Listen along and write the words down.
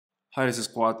Hi, this is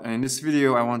Squat, and in this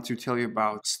video I want to tell you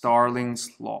about Starling's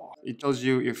law. It tells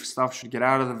you if stuff should get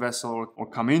out of the vessel or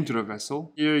come into the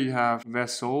vessel. Here you have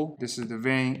vessel, this is the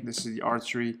vein, this is the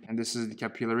artery, and this is the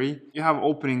capillary. You have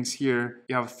openings here,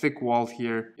 you have thick wall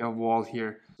here, you have wall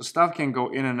here. So stuff can go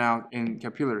in and out in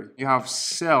capillary. You have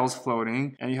cells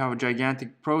floating, and you have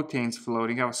gigantic proteins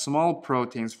floating, you have small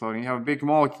proteins floating, you have big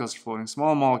molecules floating,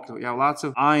 small molecules, you have lots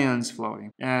of ions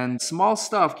floating. And small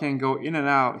stuff can go in and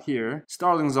out here.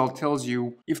 Starling's law tells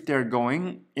you if they're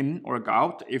going in or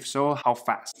out, if so, how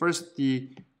fast. First, the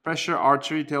pressure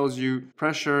artery tells you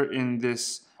pressure in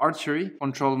this artery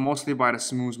controlled mostly by the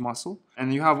smooth muscle,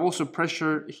 and you have also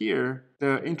pressure here,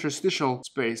 the interstitial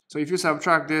space. So if you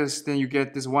subtract this, then you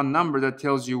get this one number that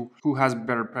tells you who has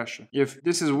better pressure. If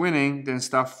this is winning, then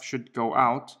stuff should go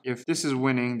out. If this is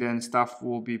winning, then stuff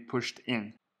will be pushed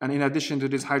in. And in addition to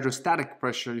this hydrostatic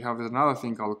pressure, you have another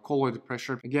thing called colloid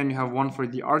pressure. Again, you have one for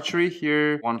the artery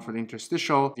here, one for the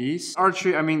interstitial. These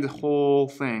artery, I mean the whole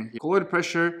thing. Colloid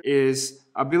pressure is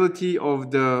ability of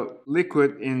the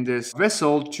liquid in this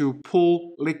vessel to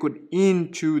pull liquid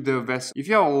into the vessel. If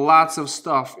you have lots of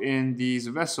stuff in these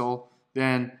vessel,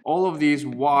 then all of these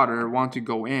water want to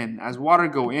go in. As water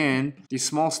go in, the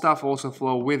small stuff also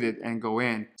flow with it and go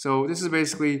in. So this is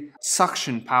basically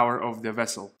suction power of the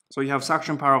vessel. So you have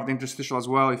suction power of the interstitial as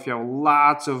well. If you have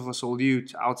lots of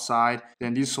solute outside,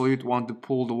 then these solute want to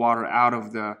pull the water out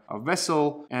of the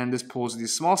vessel, and this pulls the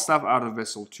small stuff out of the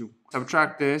vessel too.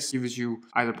 Subtract this, gives you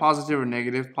either positive or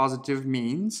negative. Positive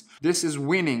means this is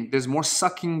winning. There's more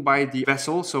sucking by the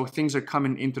vessel, so things are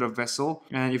coming into the vessel.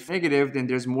 And if negative, then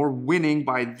there's more winning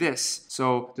by this,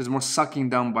 so there's more sucking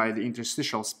down by the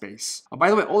interstitial space. By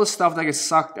the way, all the stuff that gets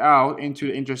sucked out into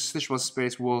the interstitial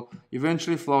space will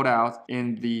eventually float out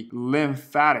in the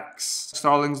lymphatics.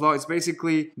 Starling's law is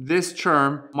basically this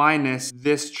term minus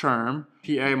this term.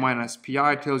 PA minus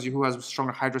PI tells you who has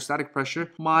stronger hydrostatic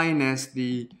pressure, minus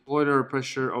the colloidal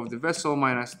pressure of the vessel,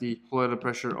 minus the colloidal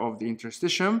pressure of the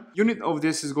interstitium. Unit of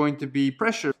this is going to be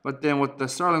pressure, but then what the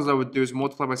Starling's law would do is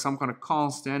multiply by some kind of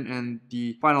constant, and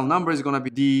the final number is going to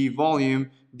be d volume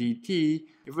dt.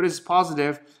 If it is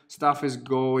positive, stuff is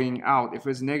going out. If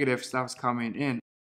it's negative, stuff is coming in.